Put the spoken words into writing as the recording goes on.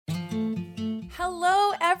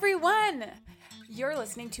Hello, everyone. You're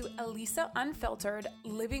listening to Elisa Unfiltered,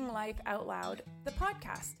 Living Life Out Loud, the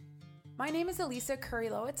podcast. My name is Elisa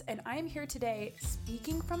Curry-Lowitz, and I am here today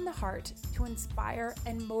speaking from the heart to inspire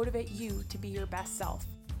and motivate you to be your best self.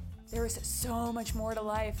 There is so much more to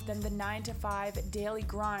life than the 9-to-5 daily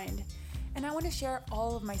grind, and I want to share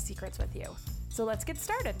all of my secrets with you. So let's get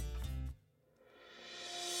started.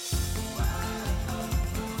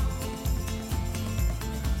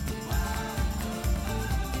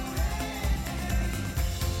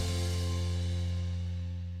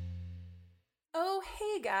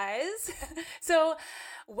 Hey guys. So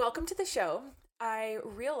welcome to the show. I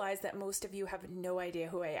realize that most of you have no idea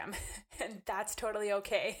who I am, and that's totally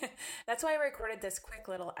okay. That's why I recorded this quick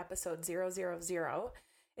little episode 000.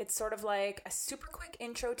 It's sort of like a super quick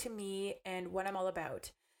intro to me and what I'm all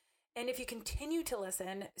about. And if you continue to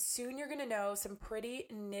listen, soon you're going to know some pretty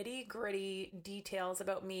nitty-gritty details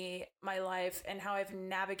about me, my life, and how I've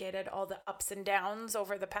navigated all the ups and downs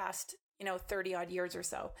over the past, 30 odd years or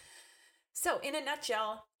so. So in a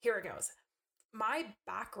nutshell, here it goes. My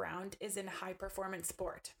background is in high performance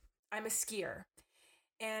sport. I'm a skier,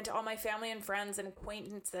 and all my family and friends and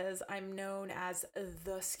acquaintances, I'm known as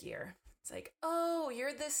the skier. It's like, oh,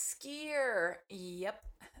 you're the skier. Yep,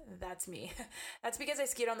 that's me. That's because I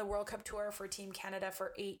skied on the World Cup Tour for Team Canada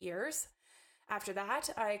for 8 years. After that,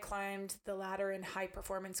 I climbed the ladder in high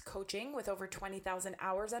performance coaching with over 20,000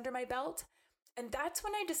 hours under my belt. And that's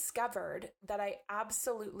when I discovered that I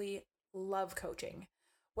absolutely love coaching,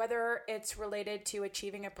 whether it's related to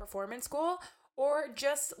achieving a performance goal or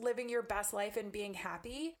just living your best life and being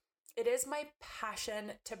happy. It is my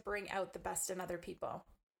passion to bring out the best in other people.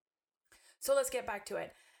 So let's get back to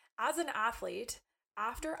it. As an athlete,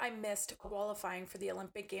 after I missed qualifying for the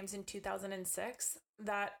Olympic Games in 2006,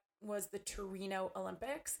 that was the Torino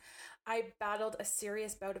Olympics, I battled a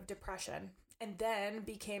serious bout of depression and then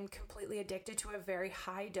became completely addicted to a very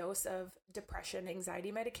high dose of depression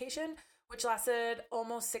anxiety medication, which lasted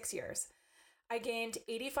almost 6 years. I gained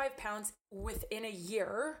 85 pounds within a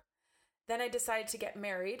year. Then I decided to get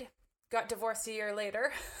married, got divorced a year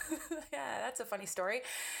later. Yeah, that's a funny story.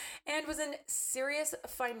 And was in serious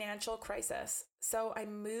financial crisis. So I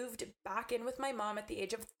moved back in with my mom at the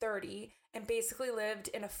age of 30 and basically lived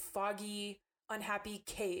in a foggy, unhappy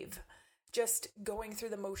cave, just going through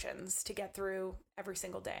the motions to get through every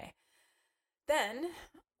single day. Then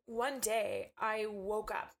one day I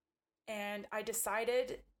woke up and I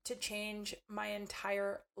decided to change my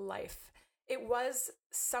entire life. It was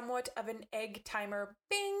somewhat of an egg timer.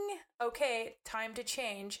 Bing! Okay, time to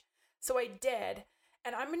change. So I did.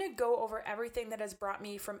 And I'm going to go over everything that has brought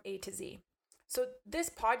me from A to Z. So this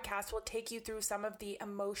podcast will take you through some of the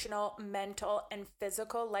emotional, mental, and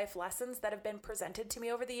physical life lessons that have been presented to me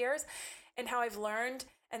over the years and how I've learned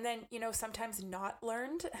and then, sometimes not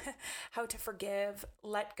learned how to forgive,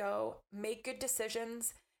 let go, make good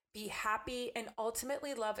decisions, be happy, and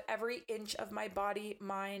ultimately love every inch of my body,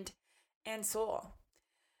 mind, and soul.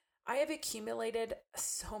 I have accumulated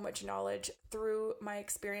so much knowledge through my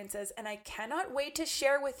experiences, and I cannot wait to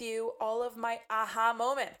share with you all of my aha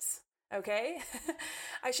moments. Okay.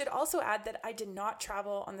 I should also add that I did not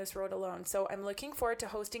travel on this road alone. So I'm looking forward to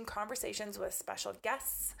hosting conversations with special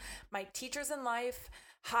guests, my teachers in life,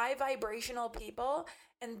 high vibrational people,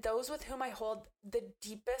 and those with whom I hold the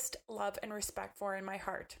deepest love and respect for in my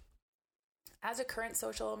heart. As a current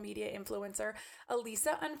social media influencer,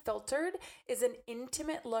 Elisa Unfiltered is an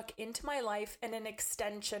intimate look into my life and an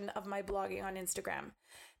extension of my blogging on Instagram.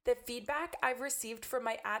 The feedback I've received from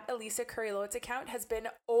my @Elisa Curry-Lowitz account has been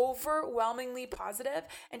overwhelmingly positive,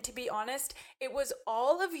 and to be honest, it was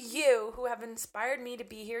all of you who have inspired me to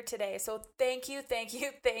be here today. So thank you, thank you,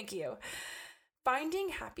 thank you. Finding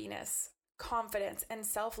happiness, confidence, and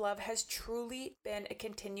self-love has truly been a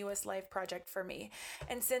continuous life project for me.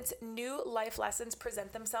 And since new life lessons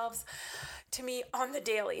present themselves to me on the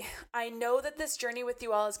daily, I know that this journey with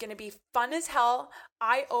you all is going to be fun as hell,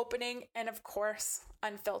 eye-opening, and of course,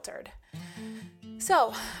 unfiltered.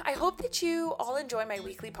 So I hope that you all enjoy my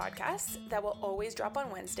weekly podcast that will always drop on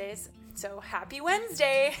Wednesdays. So happy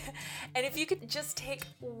Wednesday. And if you could just take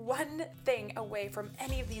one thing away from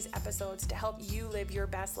any of these episodes to help you live your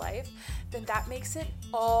best life, then that makes it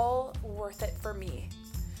all worth it for me.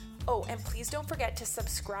 Oh, and please don't forget to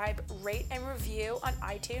subscribe, rate, and review on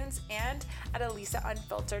iTunes and at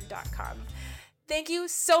elisaunfiltered.com. Thank you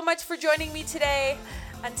so much for joining me today.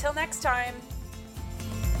 Until next time.